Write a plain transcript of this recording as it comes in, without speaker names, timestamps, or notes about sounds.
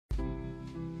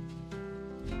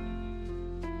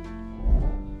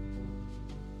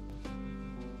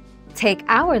Take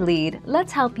our lead,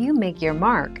 let's help you make your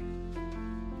mark.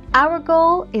 Our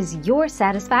goal is your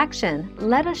satisfaction.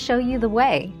 Let us show you the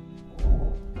way.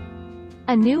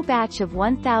 A new batch of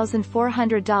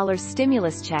 $1,400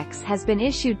 stimulus checks has been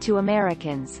issued to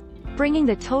Americans, bringing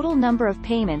the total number of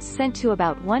payments sent to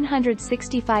about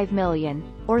 165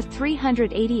 million, or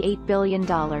 $388 billion.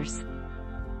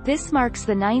 This marks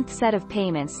the ninth set of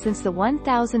payments since the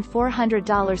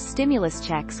 $1,400 stimulus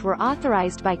checks were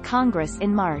authorized by Congress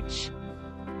in March.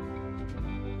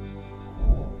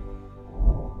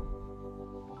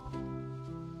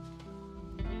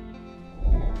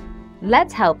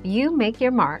 Let's help you make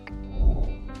your mark.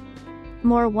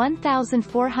 More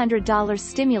 $1,400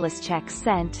 stimulus checks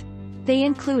sent. They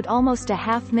include almost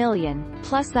 500,000,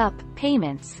 plus up,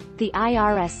 payments, the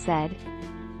IRS said.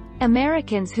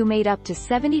 Americans who made up to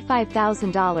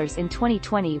 $75,000 in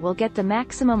 2020 will get the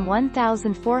maximum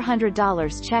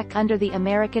 $1,400 check under the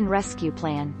American Rescue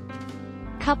Plan.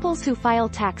 Couples who file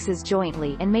taxes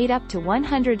jointly and made up to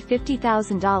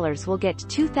 $150,000 will get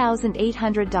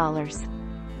 $2,800.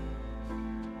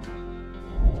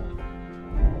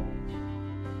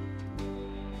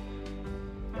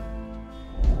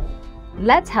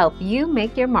 Let's help you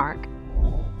make your mark.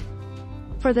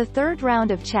 For the third round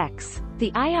of checks,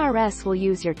 the IRS will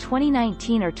use your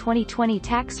 2019 or 2020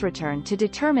 tax return to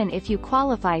determine if you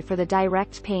qualify for the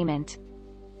direct payment.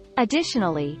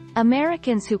 Additionally,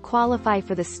 Americans who qualify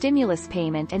for the stimulus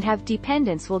payment and have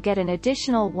dependents will get an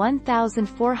additional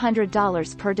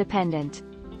 $1,400 per dependent.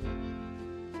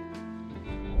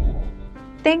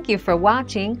 Thank you for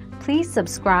watching. Please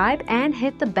subscribe and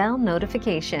hit the bell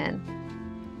notification.